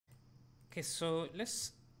Okay, so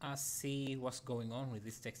let's see what's going on with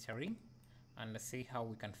this texturing and let's see how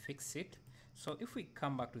we can fix it. So if we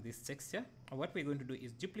come back to this texture, what we're going to do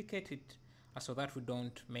is duplicate it so that we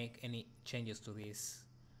don't make any changes to this,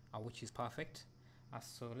 which is perfect.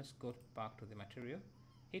 So let's go back to the material,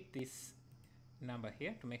 hit this number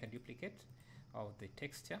here to make a duplicate of the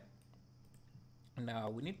texture. Now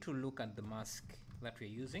we need to look at the mask that we're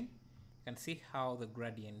using. You can see how the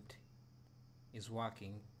gradient is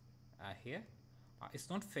working here. It's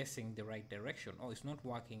not facing the right direction, or it's not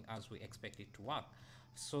working as we expect it to work.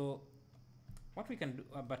 So what we can do,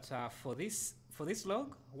 for this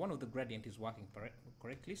log, one of the gradient is working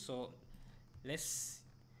correctly. So let's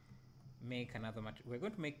make another material. We're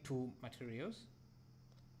going to make two materials.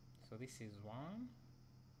 So this is one.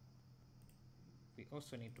 We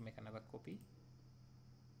also need to make another copy.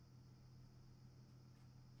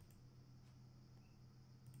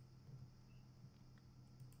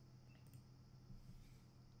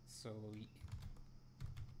 So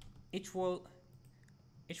each wall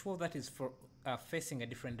that is facing a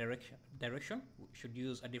different direction should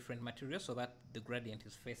use a different material so that the gradient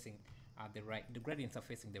is facing the gradients are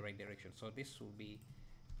facing the right direction. So this will be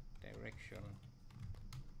direction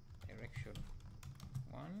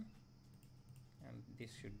 1, and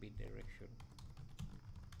this should be direction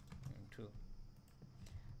 2.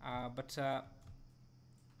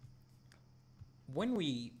 When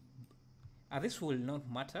we this will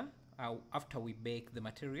not matter after we bake the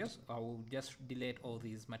materials. I will just delete all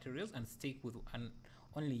these materials and stick with and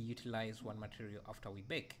only utilize one material after we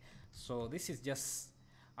bake. So this is just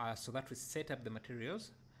so that we set up the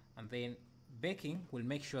materials, and then baking will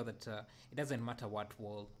make sure that it doesn't matter what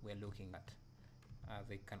wall we're looking at.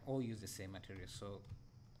 They can all use the same material. So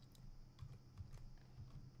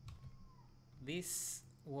this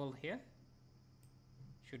wall here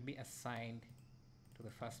should be assigned to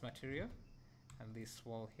the first material, and this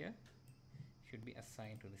wall here should be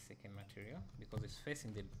assigned to the second material because it's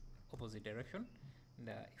facing the opposite direction. And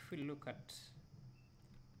if we look at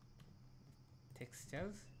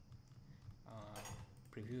textures,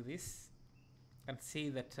 preview this, and see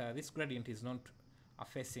that this gradient is not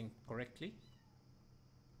facing correctly.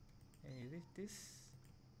 Is it this?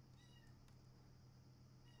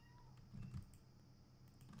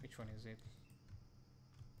 Which one is it?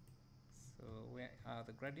 So where are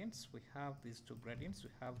the gradients? We have these two gradients. We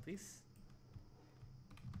have this.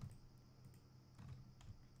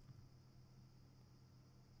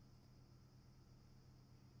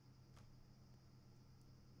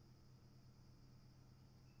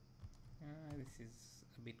 This is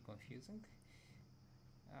a bit confusing.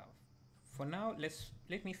 For now,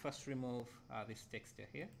 let me first remove this texture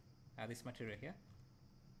here, this material here,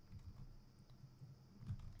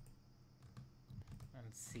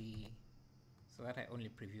 and see, so that I only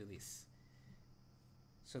preview this.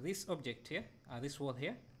 So this object here, this wall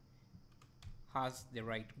here, has the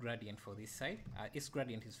right gradient for this side. Its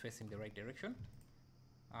gradient is facing the right direction,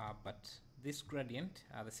 but this gradient,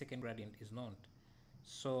 the second gradient, is not.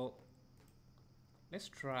 So let's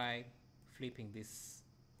try flipping this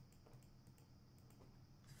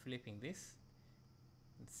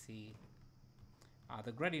and see.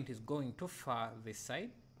 The gradient is going too far this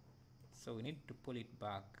side, so we need to pull it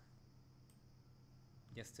back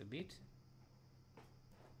just a bit.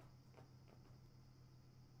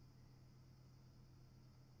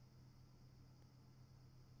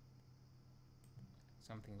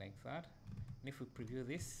 Something like that. And if we preview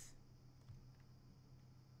this,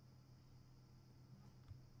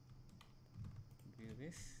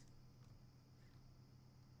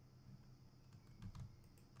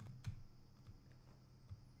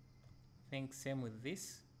 I think same with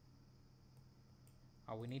this.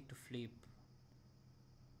 We need to flip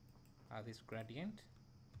this gradient.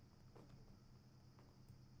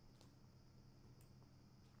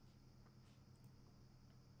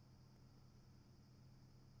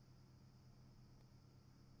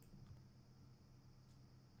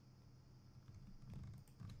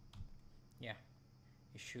 Yeah,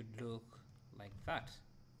 it should look like that.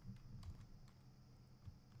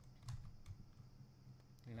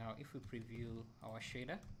 Now if we preview our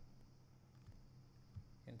shader,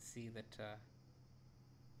 you can see that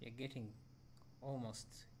you're getting almost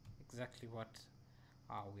exactly what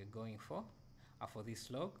we're going for this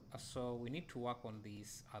log. So we need to work on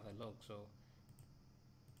these other logs. So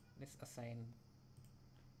let's assign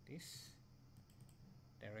this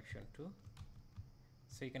direction 2.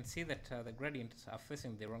 So you can see that the gradients are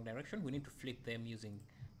facing the wrong direction. We need to flip them using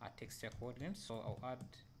texture coordinates. So I'll add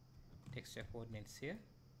texture coordinates here.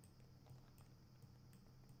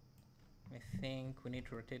 I think we need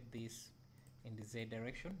to rotate this in the Z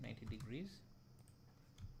direction, 90 degrees.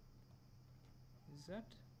 Is that?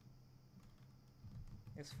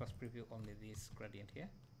 Let's first preview only this gradient here.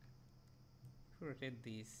 If we rotate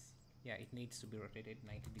this, yeah, it needs to be rotated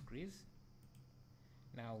 90 degrees.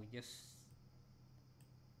 Now we just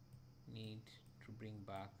need to bring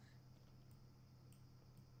back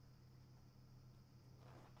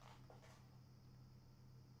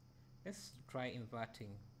let's try inverting,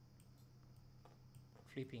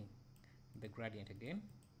 flipping the gradient again.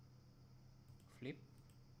 Flip.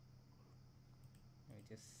 Let me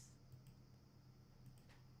just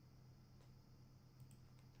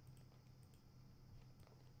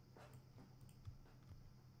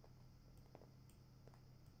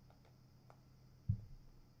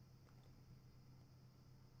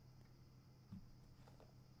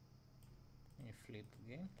flip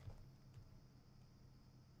again.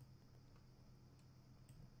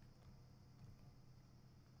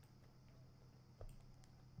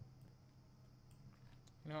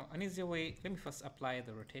 Now an easy way, let me first apply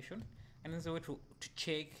the rotation. An easy way to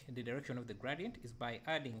check the direction of the gradient is by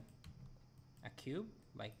adding a cube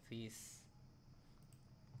like this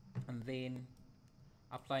and then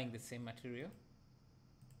applying the same material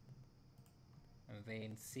and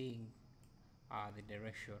then seeing the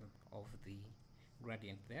direction of the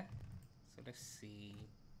gradient there. So let's see,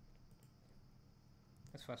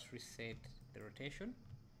 let's first reset the rotation.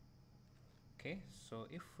 Okay, so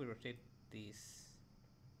if we rotate this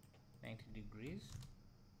 90 degrees,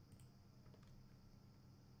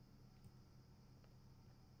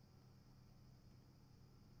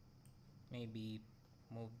 maybe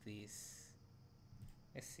move this,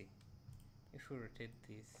 let's see, if we rotate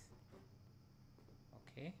this,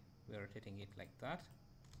 okay, we are rotating it like that.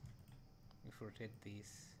 If we rotate this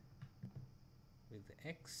with the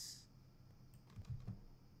X,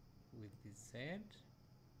 with the Z,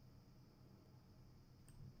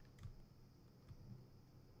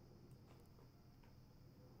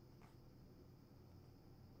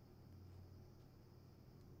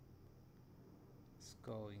 it's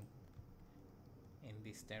going in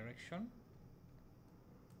this direction.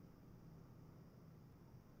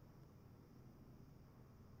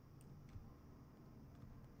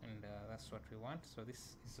 And that's what we want. So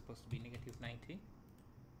this is supposed to be negative 90.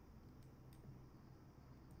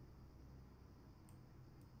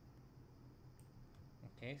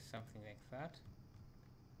 Okay, something like that.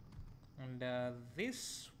 And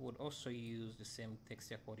this would also use the same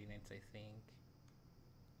texture coordinates, I think.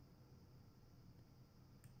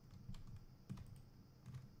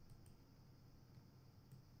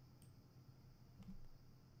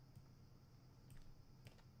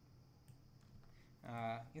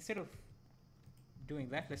 Instead of doing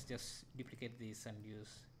that, let's just duplicate this and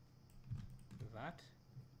use that.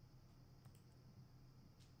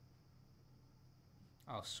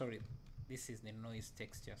 Oh, sorry, this is the noise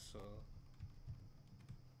texture, so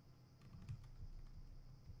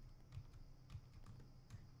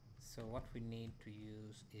what we need to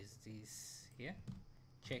use is this here.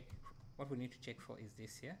 Check, what we need to check for is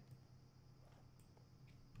this here.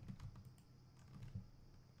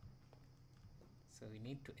 So we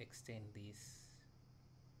need to extend this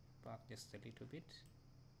back just a little bit.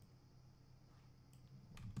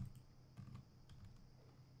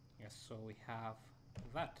 Yes, so we have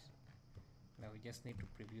that. Now we just need to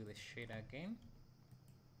preview the shader again.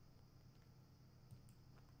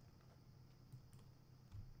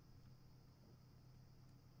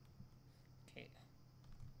 Okay.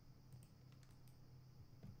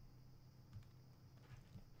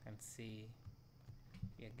 You can see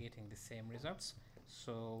we are getting the same results.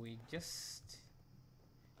 So we just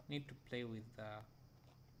need to play with the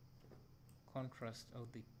contrast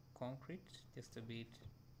of the concrete just a bit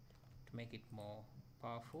to make it more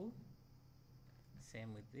powerful.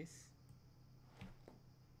 Same with this.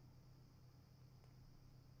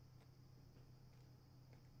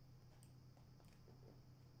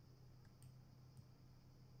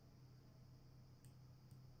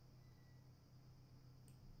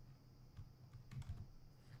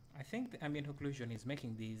 I think the ambient occlusion is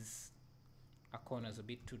making these corners a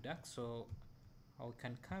bit too dark, so we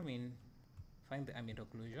can come in, find the ambient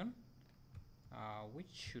occlusion,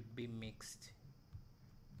 which should be mixed.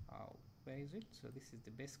 Where is it? So this is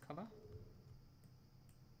the base color.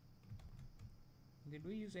 Did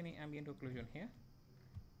we use any ambient occlusion here?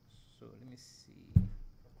 So let me see.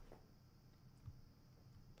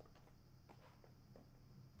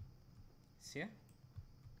 It's here.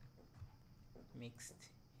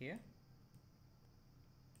 Mixed here.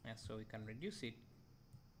 And so we can reduce it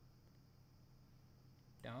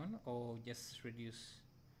down or just reduce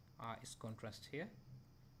its contrast here.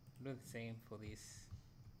 Do the same for this.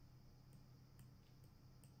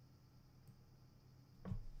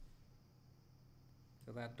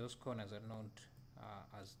 So that those corners are not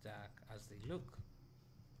as dark as they look.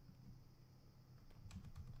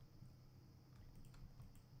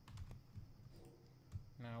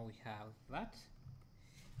 Now we have that,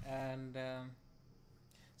 and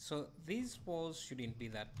so these walls shouldn't be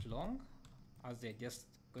that long, as they're just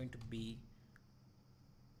going to be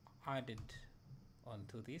added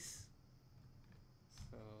onto this.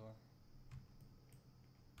 So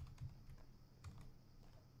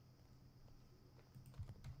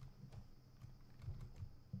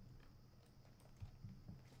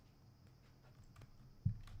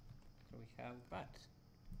we have that.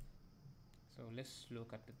 So let's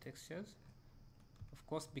look at the textures. Of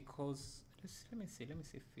course, because let me see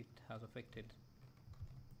if it has affected.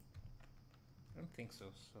 I don't think so.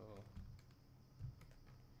 So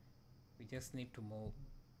we just need to move.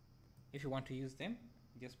 If you want to use them,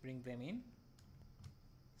 just bring them in.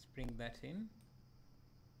 Let's bring that in.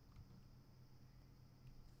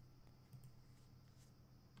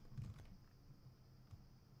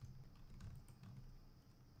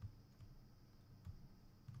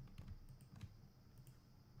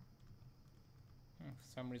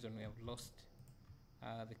 For some reason we have lost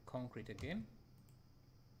the concrete again.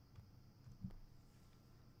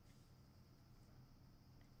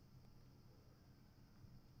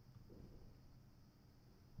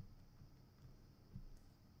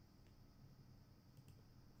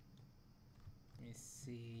 Let me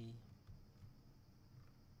see.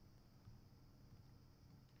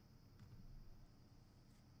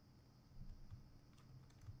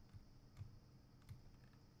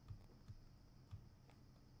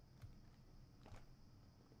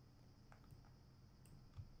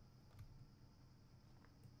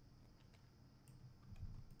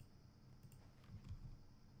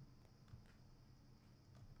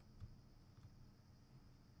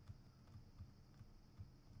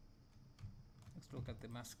 Let's look at the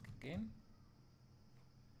mask again.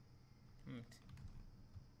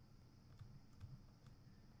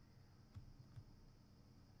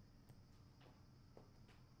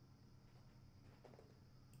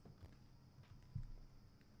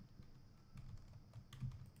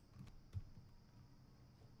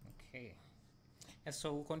 Okay. And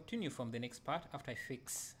so we'll continue from the next part after I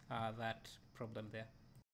fix that problem there.